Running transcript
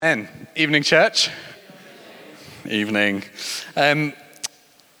Evening, church. Evening.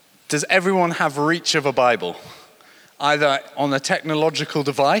 Does everyone have reach of a Bible? Either on a technological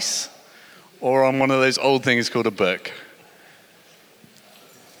device or on one of those old things called a book?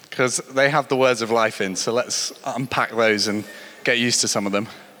 Because they have the words of life in, so let's unpack those and get used to some of them.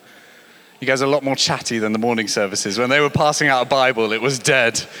 You guys are a lot more chatty than the morning services. When they were passing out a Bible, it was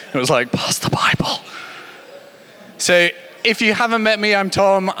dead. It was like, pass the Bible. So, if you haven't met me, I'm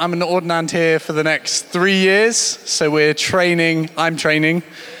Tom. I'm an ordinand here for the next 3 years. So I'm training.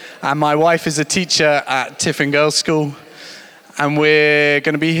 And my wife is a teacher at Tiffin Girls' School. And we're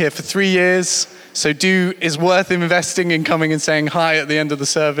going to be here for 3 years. So it's worth investing in coming and saying hi at the end of the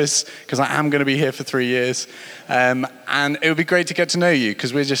service, because I am going to be here for 3 years. And it would be great to get to know you,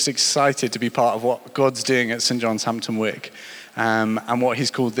 because we're just excited to be part of what God's doing at St. John's Hampton Wick, and what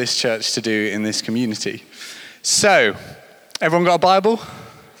he's called this church to do in this community. So, everyone got a Bible?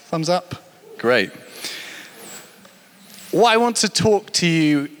 Thumbs up? Great. What I want to talk to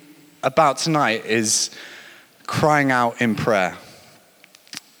you about tonight is crying out in prayer.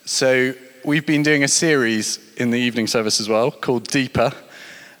 So we've been doing a series in the evening service as well called Deeper,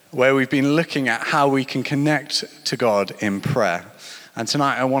 where we've been looking at how we can connect to God in prayer. And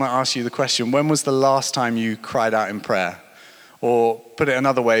tonight I want to ask you the question, when was the last time you cried out in prayer? Or put it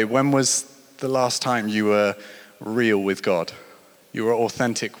another way, when was the last time you were real with God? You were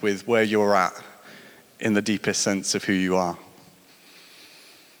authentic with where you're at in the deepest sense of who you are.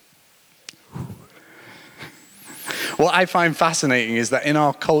 What I find fascinating is that in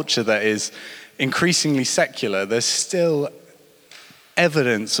our culture that is increasingly secular, there's still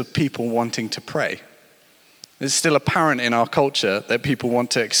evidence of people wanting to pray. It's still apparent in our culture that people want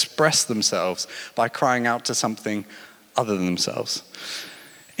to express themselves by crying out to something other than themselves.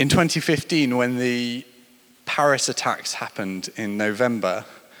 In 2015, when the Paris attacks happened in November,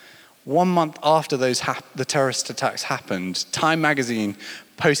 1 month after the terrorist attacks happened, Time magazine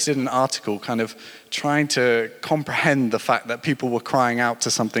posted an article kind of trying to comprehend the fact that people were crying out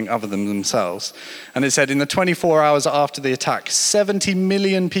to something other than themselves. And it said, in the 24 hours after the attack, 70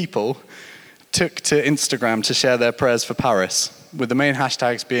 million people took to Instagram to share their prayers for Paris, with the main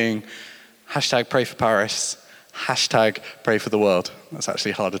hashtags being hashtag pray for Paris, hashtag pray for the world. That's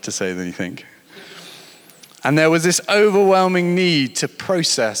actually harder to say than you think. And there was this overwhelming need to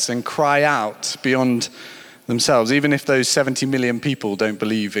process and cry out beyond themselves, even if those 70 million people don't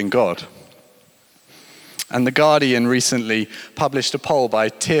believe in God. And The Guardian recently published a poll by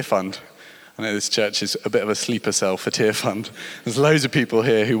Tearfund. I know this church is a bit of a sleeper cell for Tearfund. There's loads of people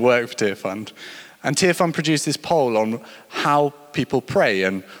here who work for Tearfund. And Tearfund produced this poll on how people pray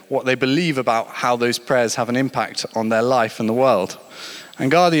and what they believe about how those prayers have an impact on their life and the world.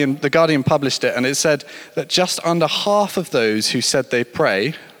 And The Guardian published it, and it said that just under half of those who said they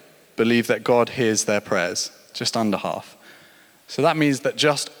pray believe that God hears their prayers. Just under half. So that means that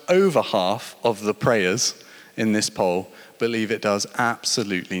just over half of the prayers in this poll believe it does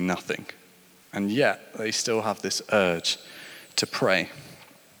absolutely nothing. And yet they still have this urge to pray.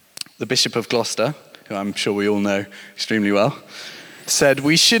 The Bishop of Gloucester, who I'm sure we all know extremely well, said,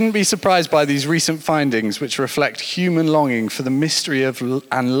 "We shouldn't be surprised by these recent findings, which reflect human longing for the mystery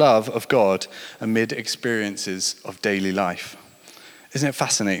and love of God amid experiences of daily life." Isn't it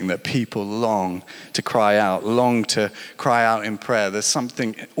fascinating that people long to cry out in prayer? There's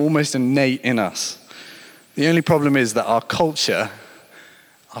something almost innate in us. The only problem is that our culture,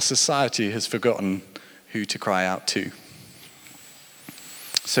 our society has forgotten who to cry out to.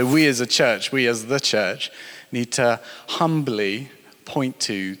 So we as the church, need to humbly point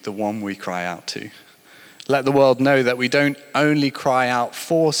to the one we cry out to. Let the world know that we don't only cry out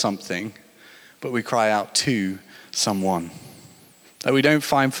for something, but we cry out to someone. That we don't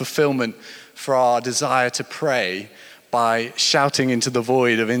find fulfillment for our desire to pray by shouting into the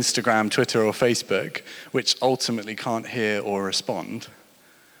void of Instagram, Twitter, or Facebook, which ultimately can't hear or respond.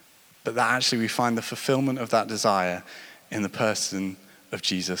 But that actually we find the fulfillment of that desire in the person of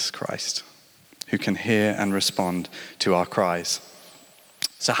Jesus Christ, who can hear and respond to our cries.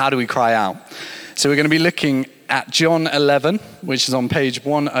 So how do we cry out? So we're going to be looking at John 11, which is on page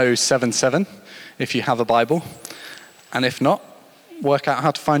 1077, if you have a Bible. And if not, work out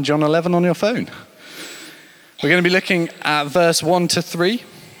how to find John 11 on your phone. We're going to be looking at verse 1 to 3,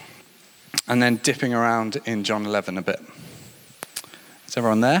 and then dipping around in John 11 a bit. Is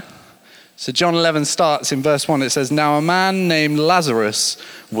everyone there? So John 11 starts in verse 1. It says, "Now a man named Lazarus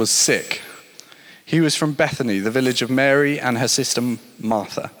was sick. He was from Bethany, the village of Mary and her sister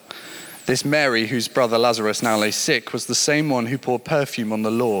Martha. This Mary, whose brother Lazarus now lay sick, was the same one who poured perfume on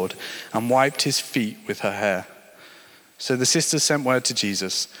the Lord and wiped his feet with her hair. So the sisters sent word to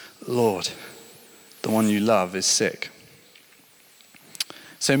Jesus, "Lord, the one you love is sick."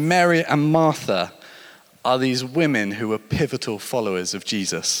 So Mary and Martha are these women who were pivotal followers of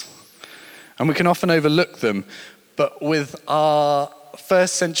Jesus. And we can often overlook them, but with our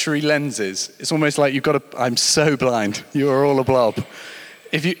first century lenses, it's almost like I'm so blind, you are all a blob.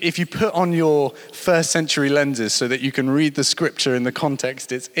 If you put on your first century lenses so that you can read the scripture in the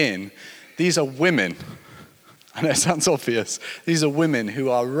context it's in, these are women. I know it sounds obvious. These are women who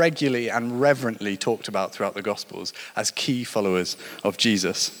are regularly and reverently talked about throughout the Gospels as key followers of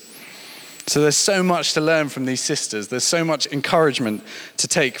Jesus. So there's so much to learn from these sisters. There's so much encouragement to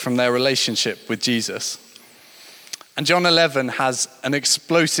take from their relationship with Jesus. And John 11 has an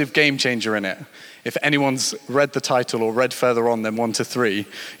explosive game changer in it. If anyone's read the title or read further on than 1 to 3,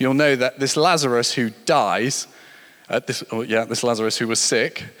 you'll know that this Lazarus who dies, this Lazarus who was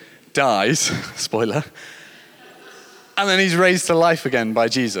sick, dies, spoiler, and then he's raised to life again by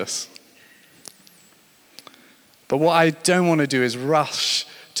Jesus. But what I don't want to do is rush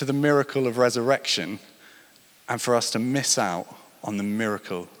to the miracle of resurrection and for us to miss out on the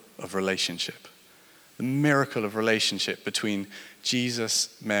miracle of relationship. The miracle of relationship between Jesus,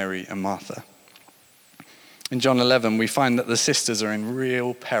 Mary, and Martha. In John 11, we find that the sisters are in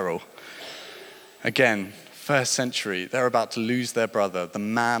real peril. Again, first century, they're about to lose their brother, the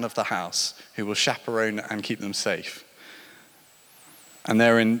man of the house, who will chaperone and keep them safe. And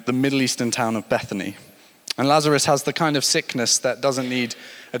they're in the Middle Eastern town of Bethany. And Lazarus has the kind of sickness that doesn't need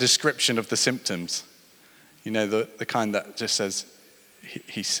a description of the symptoms. You know, the kind that just says,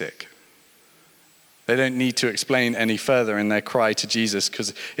 he's sick. They don't need to explain any further in their cry to Jesus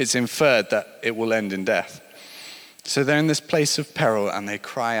because it's inferred that it will end in death. So they're in this place of peril and they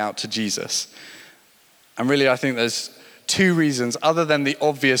cry out to Jesus. And really, I think there's two reasons, other than the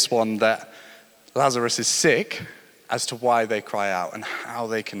obvious one that Lazarus is sick, as to why they cry out and how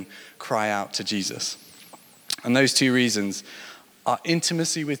they can cry out to Jesus. And those two reasons are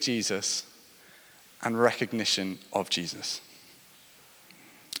intimacy with Jesus and recognition of Jesus.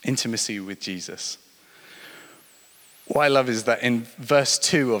 Intimacy with Jesus. What I love is that in verse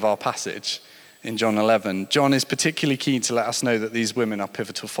 2 of our passage, in John 11, John is particularly keen to let us know that these women are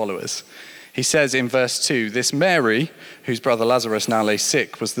pivotal followers. He says in verse 2, "This Mary, whose brother Lazarus now lay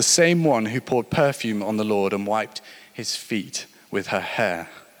sick, was the same one who poured perfume on the Lord and wiped his feet with her hair."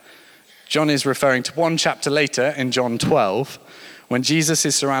 John is referring to one chapter later in John 12, when Jesus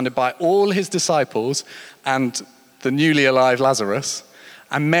is surrounded by all his disciples and the newly alive Lazarus,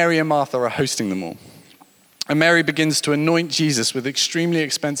 and Mary and Martha are hosting them all. And Mary begins to anoint Jesus with extremely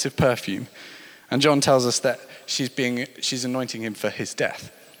expensive perfume. And John tells us that she's anointing him for his death.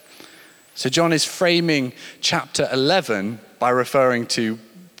 So John is framing chapter 11 by referring to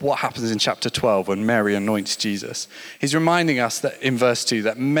what happens in chapter 12 when Mary anoints Jesus. He's reminding us that in verse 2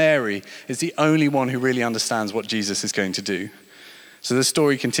 that Mary is the only one who really understands what Jesus is going to do. So the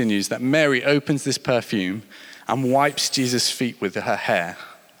story continues that Mary opens this perfume and wipes Jesus' feet with her hair,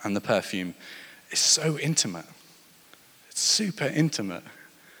 and the perfume is so intimate. It's super intimate.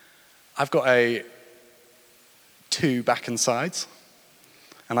 I've got two back and sides,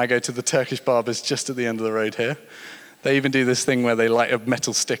 and I go to the Turkish barbers just at the end of the road here. They even do this thing where they light a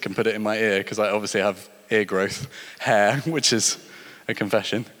metal stick and put it in my ear, because I obviously have ear growth hair, which is a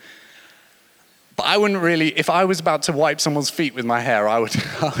confession. But I wouldn't really, if I was about to wipe someone's feet with my hair, I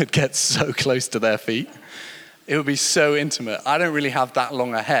would get so close to their feet. It would be so intimate. I don't really have that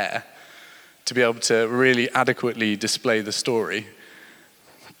long a hair to be able to really adequately display the story.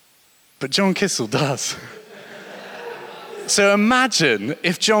 But John Kissel does. So imagine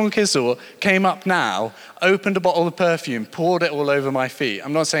if John Kissel came up now, opened a bottle of perfume, poured it all over my feet.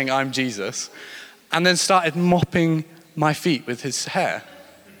 I'm not saying I'm Jesus. And then started mopping my feet with his hair.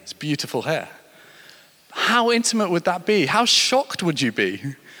 His beautiful hair. How intimate would that be? How shocked would you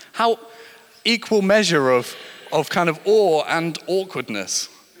be? How equal measure of kind of awe and awkwardness.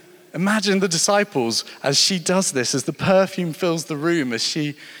 Imagine the disciples as she does this, as the perfume fills the room, as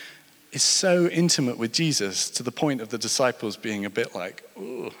she is so intimate with Jesus to the point of the disciples being a bit like,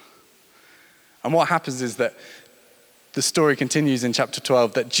 ooh. And what happens is that the story continues in chapter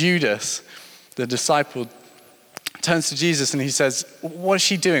 12 that Judas, the disciple, turns to Jesus and he says, what is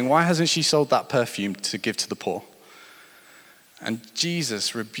she doing? Why hasn't she sold that perfume to give to the poor? And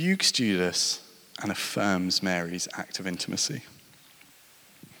Jesus rebukes Judas and affirms Mary's act of intimacy.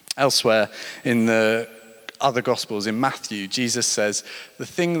 Elsewhere in the other Gospels, in Matthew, Jesus says, the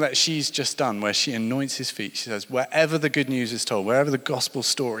thing that she's just done, where she anoints his feet, she says, wherever the good news is told, wherever the gospel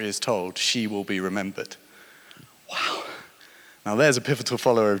story is told, she will be remembered. Wow. Now there's a pivotal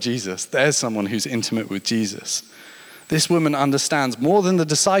follower of Jesus. There's someone who's intimate with Jesus. This woman understands more than the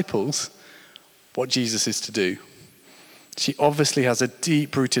disciples what Jesus is to do. She obviously has a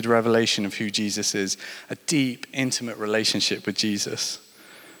deep-rooted revelation of who Jesus is, a deep, intimate relationship with Jesus.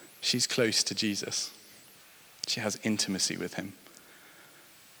 She's close to Jesus. She has intimacy with him.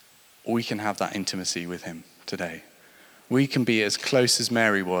 We can have that intimacy with him today. We can be as close as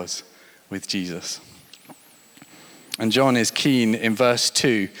Mary was with Jesus. And John is keen in verse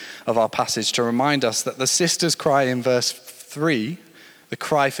 2 of our passage to remind us that the sisters' cry in verse 3, the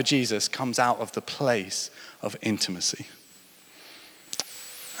cry for Jesus, comes out of the place of intimacy.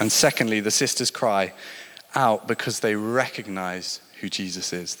 And secondly, the sisters cry out because they recognize who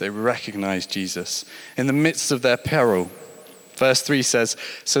Jesus is. They recognize Jesus. In the midst of their peril, verse 3 says,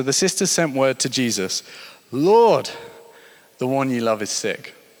 so the sisters sent word to Jesus, Lord, the one you love is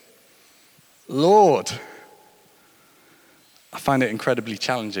sick. Lord. I find it incredibly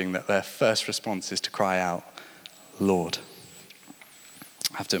challenging that their first response is to cry out, Lord.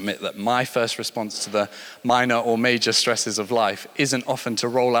 I have to admit that my first response to the minor or major stresses of life isn't often to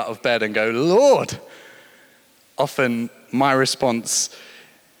roll out of bed and go, Lord. Often my response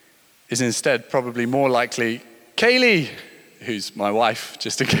is instead probably more likely, Kaylee, who's my wife,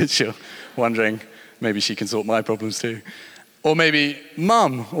 just in case you're wondering, maybe she can sort my problems too. Or maybe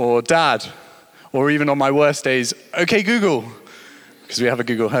mum or dad, or even on my worst days, okay, Google. Because we have a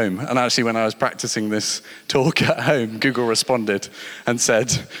Google Home. And actually, when I was practicing this talk at home, Google responded and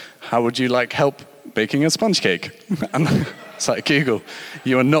said, how would you like help baking a sponge cake? And it's like, Google,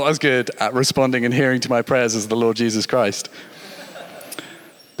 you are not as good at responding and hearing to my prayers as the Lord Jesus Christ.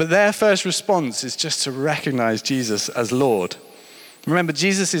 But their first response is just to recognize Jesus as Lord. Remember,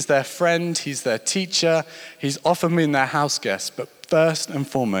 Jesus is their friend, he's their teacher, he's often been their house guest, but first and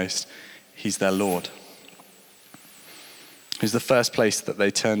foremost, he's their Lord. He's the first place that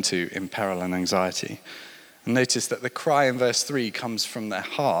they turn to in peril and anxiety. And notice that the cry in verse 3 comes from their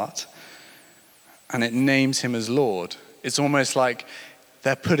heart, and it names him as Lord. It's almost like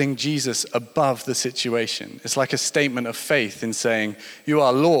they're putting Jesus above the situation. It's like a statement of faith in saying, you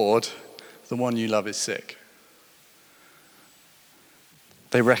are Lord, the one you love is sick.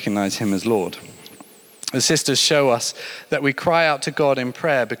 They recognize him as Lord. The sisters show us that we cry out to God in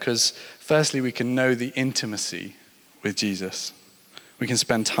prayer because firstly we can know the intimacy with Jesus. We can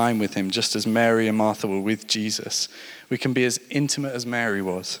spend time with him just as Mary and Martha were with Jesus. We can be as intimate as Mary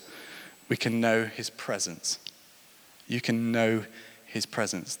was. We can know his presence. You can know his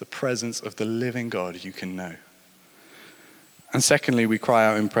presence. The presence of the living God you can know. And secondly, we cry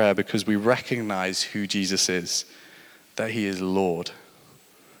out in prayer because we recognize who Jesus is, that he is Lord,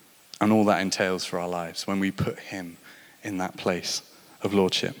 and all that entails for our lives when we put him in that place of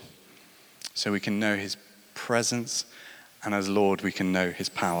lordship. So we can know his presence, and as Lord, we can know his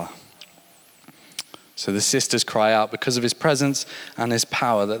power. So the sisters cry out because of his presence and his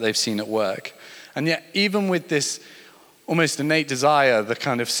power that they've seen at work. And yet, even with this almost innate desire, the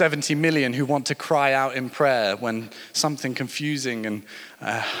kind of 70 million who want to cry out in prayer when something confusing and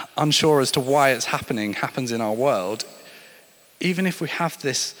unsure as to why it's happening happens in our world, even if we have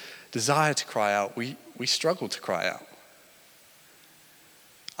this desire to cry out, we struggle to cry out.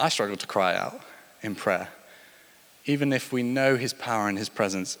 I struggle to cry out in prayer, even if we know his power and his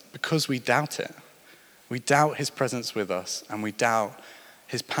presence, because we doubt it. We doubt his presence with us, and we doubt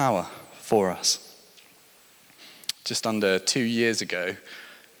his power for us. Just under 2 years ago,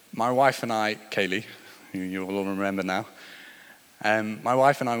 my wife and I, Kaylee, who you all remember now, my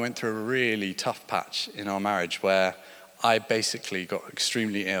wife and I went through a really tough patch in our marriage where I basically got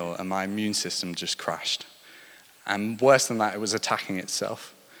extremely ill and my immune system just crashed. And worse than that, it was attacking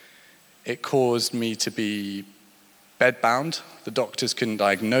itself. It caused me to be bedbound. The doctors couldn't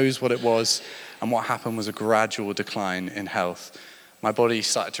diagnose what it was, and what happened was a gradual decline in health. My body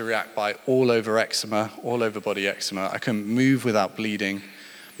started to react by all over eczema, all over body eczema. I couldn't move without bleeding.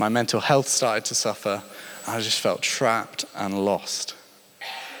 My mental health started to suffer. I just felt trapped and lost.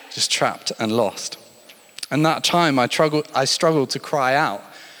 Just trapped and lost. And that time I struggled to cry out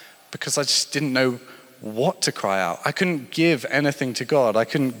because I just didn't know what to cry out. I couldn't give anything to God. I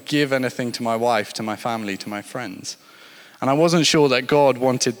couldn't give anything to my wife, to my family, to my friends. And I wasn't sure that God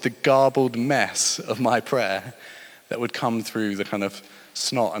wanted the garbled mess of my prayer that would come through the kind of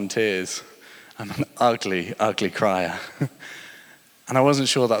snot and tears. I'm an ugly, ugly crier. And I wasn't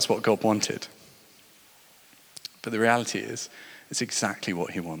sure that's what God wanted. But the reality is, it's exactly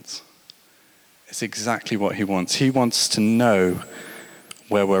what he wants. It's exactly what he wants. He wants to know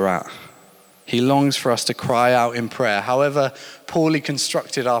where we're at. He longs for us to cry out in prayer, however poorly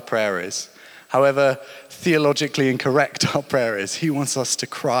constructed our prayer is, however theologically incorrect our prayer is. He wants us to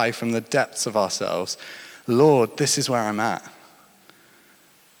cry from the depths of ourselves, Lord, this is where I'm at.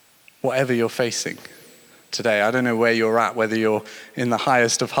 Whatever you're facing today, I don't know where you're at, whether you're in the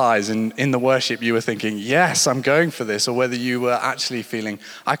highest of highs and in the worship you were thinking, yes, I'm going for this, or whether you were actually feeling,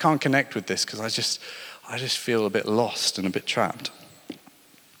 I can't connect with this because I just feel a bit lost and a bit trapped.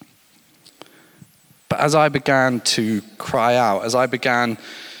 But as I began to cry out, as I began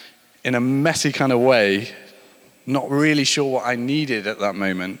in a messy kind of way, not really sure what I needed at that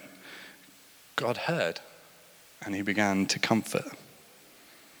moment, God heard and he began to comfort.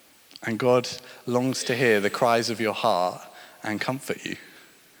 And God longs to hear the cries of your heart and comfort you.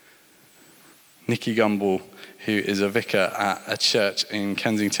 Nicky Gumbel, who is a vicar at a church in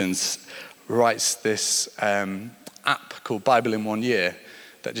Kensington, writes this app called Bible in 1 year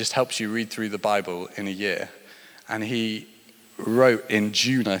that just helps you read through the Bible in a year. And he wrote in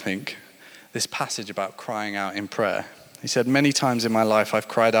June, I think, this passage about crying out in prayer. He said, many times in my life I've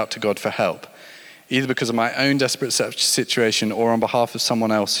cried out to God for help, either because of my own desperate situation or on behalf of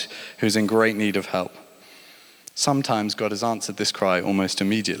someone else who's in great need of help. Sometimes God has answered this cry almost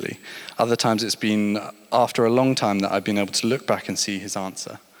immediately. Other times it's been after a long time that I've been able to look back and see his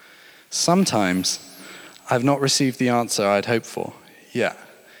answer. Sometimes I've not received the answer I'd hoped for, yet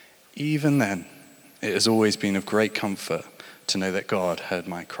even then it has always been of great comfort to know that God heard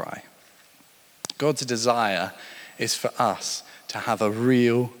my cry. God's desire is for us to have a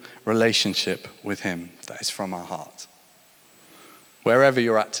real relationship with him that is from our heart. Wherever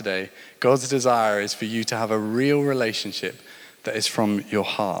you're at today, God's desire is for you to have a real relationship that is from your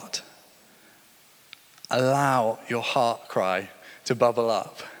heart. Allow your heart cry to bubble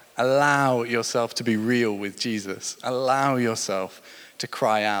up. Allow yourself to be real with Jesus. Allow yourself to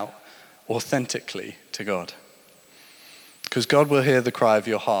cry out authentically to God. Because God will hear the cry of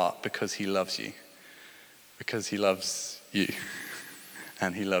your heart because he loves you. Because he loves you.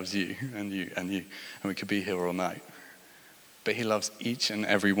 And he loves you and you and you. And we could be here all night. But he loves each and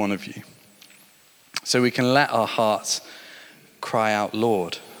every one of you. So we can let our hearts cry out,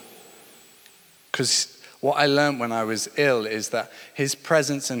 Lord. Because what I learned when I was ill is that his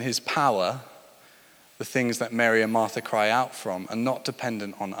presence and his power, the things that Mary and Martha cry out from, are not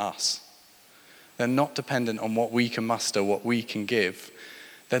dependent on us. They're not dependent on what we can muster, what we can give.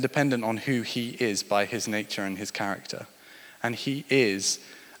 They're dependent on who he is by his nature and his character. And he is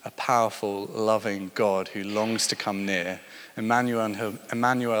a powerful, loving God who longs to come near.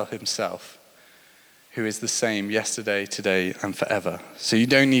 Emmanuel himself, who is the same yesterday, today, and forever. So you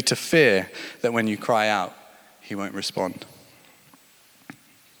don't need to fear that when you cry out, he won't respond.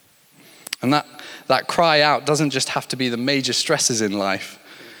 And that cry out doesn't just have to be the major stresses in life,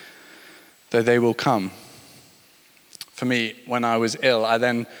 though they will come. For me, when I was ill, I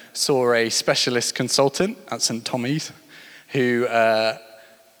then saw a specialist consultant at St. Tommy's who,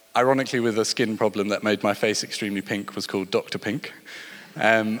 ironically with a skin problem that made my face extremely pink, was called Dr. Pink.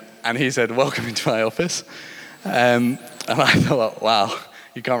 And he said, welcome into my office. And I thought, wow,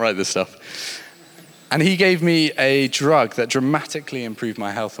 you can't write this stuff. And he gave me a drug that dramatically improved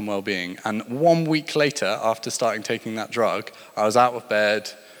my health and well-being. And 1 week later, after starting taking that drug, I was out of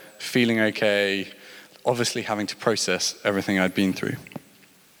bed, feeling okay, obviously having to process everything I'd been through.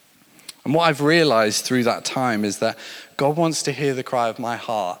 And what I've realized through that time is that God wants to hear the cry of my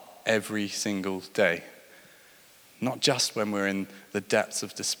heart every single day. Not just when we're in the depths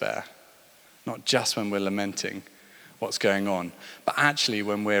of despair, not just when we're lamenting what's going on, but actually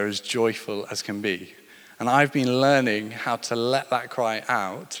when we're as joyful as can be. And I've been learning how to let that cry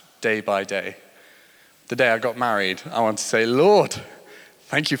out day by day. The day I got married, I want to say, Lord,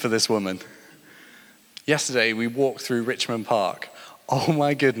 thank you for this woman. Yesterday, we walked through Richmond Park. Oh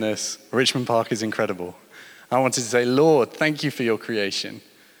my goodness, Richmond Park is incredible. I wanted to say, Lord, thank you for your creation.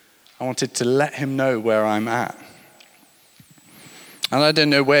 I wanted to let him know where I'm at. And I don't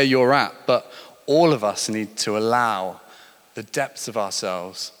know where you're at, but all of us need to allow the depths of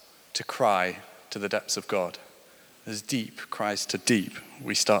ourselves to cry to the depths of God. As deep cries to deep,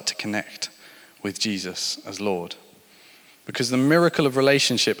 we start to connect with Jesus as Lord. Because the miracle of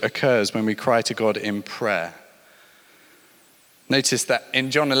relationship occurs when we cry to God in prayer. Notice that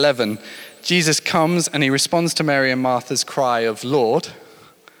in John 11, Jesus comes and he responds to Mary and Martha's cry of, Lord,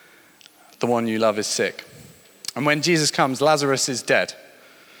 the one you love is sick. And when Jesus comes, Lazarus is dead.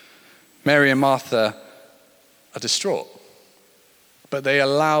 Mary and Martha are distraught. But they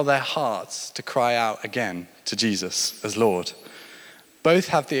allow their hearts to cry out again to Jesus as Lord. Both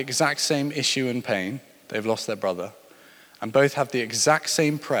have the exact same issue and pain. They've lost their brother. And both have the exact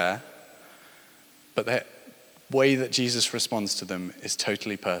same prayer, but the way that Jesus responds to them is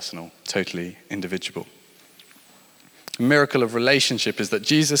totally personal, totally individual. The miracle of relationship is that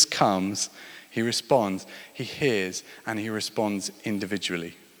Jesus comes, He responds, he hears, and he responds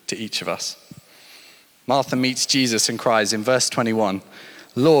individually to each of us. Martha meets Jesus and cries in verse 21,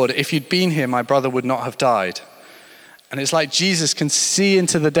 "Lord, if you'd been here, my brother would not have died." And it's like Jesus can see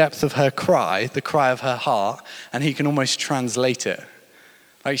into the depth of her cry, the cry of her heart, and he can almost translate it.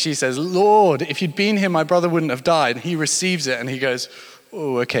 Like she says, "Lord, if you'd been here, my brother wouldn't have died." And he receives it and he goes,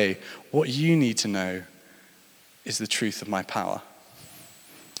 "Oh, okay, what you need to know is the truth of my power."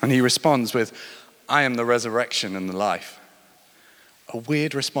 And he responds with, "I am the resurrection and the life." A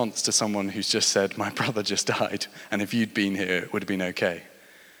weird response to someone who's just said, "My brother just died, and if you'd been here, it would have been okay."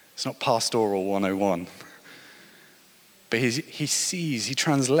 It's not pastoral 101. But he sees, he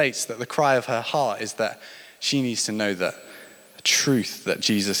translates that the cry of her heart is that she needs to know that a truth that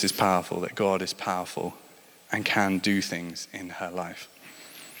Jesus is powerful, that God is powerful and can do things in her life.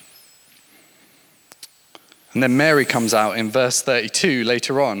 And then Mary comes out in verse 32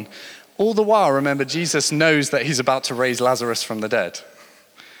 later on. All the while, remember, Jesus knows that he's about to raise Lazarus from the dead.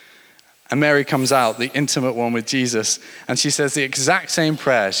 And Mary comes out, the intimate one with Jesus, and she says the exact same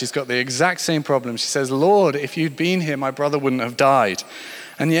prayer. She's got the exact same problem. She says, "Lord, if you'd been here, my brother wouldn't have died."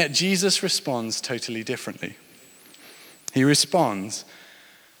 And yet Jesus responds totally differently. He responds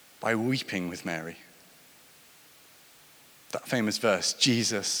by weeping with Mary. That famous verse,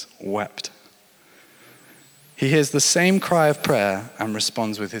 Jesus wept. He hears the same cry of prayer and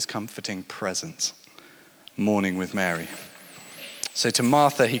responds with his comforting presence, mourning with Mary. So to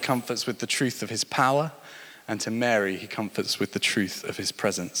Martha, he comforts with the truth of his power, and to Mary, he comforts with the truth of his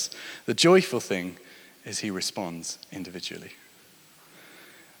presence. The joyful thing is he responds individually.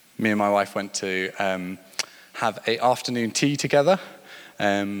 Me and my wife went to have an afternoon tea together.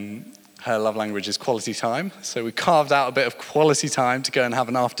 Her love language is quality time, so we carved out a bit of quality time to go and have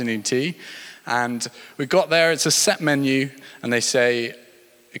an afternoon tea. And we got there, it's a set menu, and they say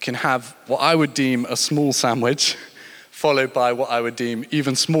you can have what I would deem a small sandwich, followed by what I would deem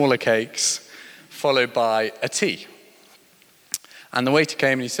even smaller cakes, followed by a tea. And the waiter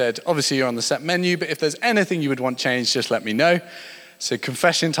came and he said, "Obviously you're on the set menu, but if there's anything you would want changed, just let me know." So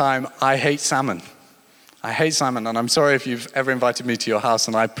confession time, I hate salmon. I hate salmon, and I'm sorry if you've ever invited me to your house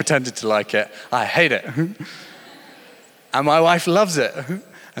and I pretended to like it. I hate it. And my wife loves it.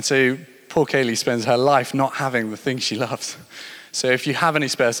 And so poor Kaylee spends her life not having the thing she loves. So if you have any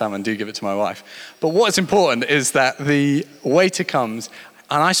spare salmon, do give it to my wife. But what's important is that the waiter comes,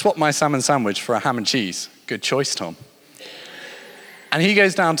 and I swap my salmon sandwich for a ham and cheese. Good choice, Tom. And he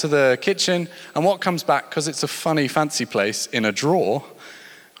goes down to the kitchen, and what comes back, because it's a funny, fancy place, in a drawer,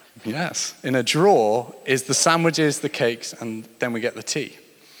 yes, in a drawer is the sandwiches, the cakes, and then we get the tea.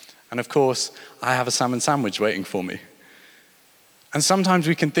 And of course, I have a salmon sandwich waiting for me. And sometimes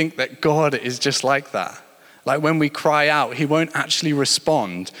we can think that God is just like that. Like when we cry out, he won't actually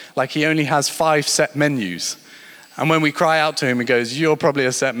respond. Like he only has 5 set menus. And when we cry out to him, he goes, "You're probably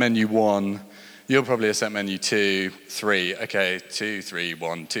a set menu 1. You're probably a set menu 2, 3. Okay, 2, 3,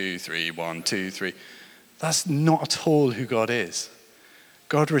 1, 2, 3, 1, 2, 3. That's not at all who God is.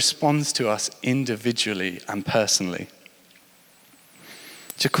 God responds to us individually and personally.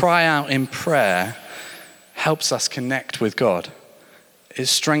 To cry out in prayer helps us connect with God. It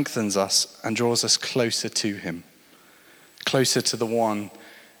strengthens us and draws us closer to him, closer to the one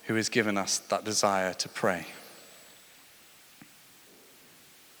who has given us that desire to pray.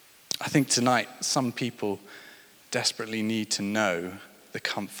 I think tonight some people desperately need to know the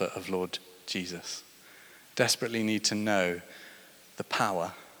comfort of Lord Jesus, desperately need to know the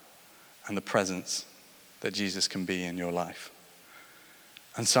power and the presence that Jesus can be in your life.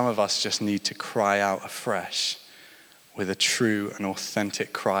 And some of us just need to cry out afresh with a true and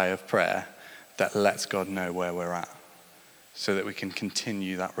authentic cry of prayer that lets God know where we're at, so that we can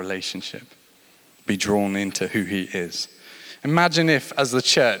continue that relationship, be drawn into who he is. Imagine if, as the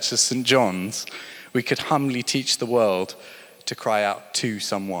church, as St. John's, we could humbly teach the world to cry out to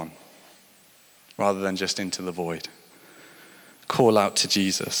someone, rather than just into the void. Call out to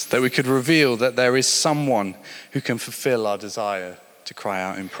Jesus, that we could reveal that there is someone who can fulfill our desire to cry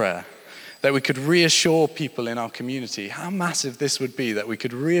out in prayer. That we could reassure people in our community, how massive this would be, that we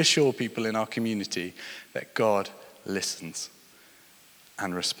could reassure people in our community that God listens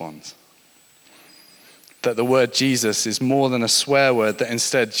and responds. That the word Jesus is more than a swear word, that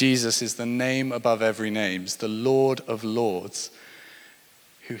instead Jesus is the name above every name, the Lord of Lords,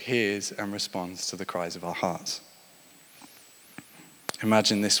 who hears and responds to the cries of our hearts.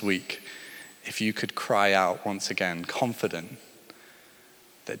 Imagine this week if you could cry out once again, confident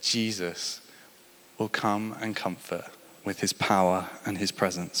that Jesus will come and comfort with his power and his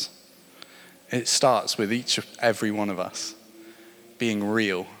presence. It starts with every one of us being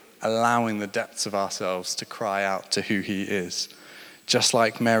real allowing the depths of ourselves to cry out to who he is. Just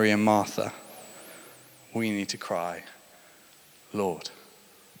like Mary and Martha, we need to cry, Lord.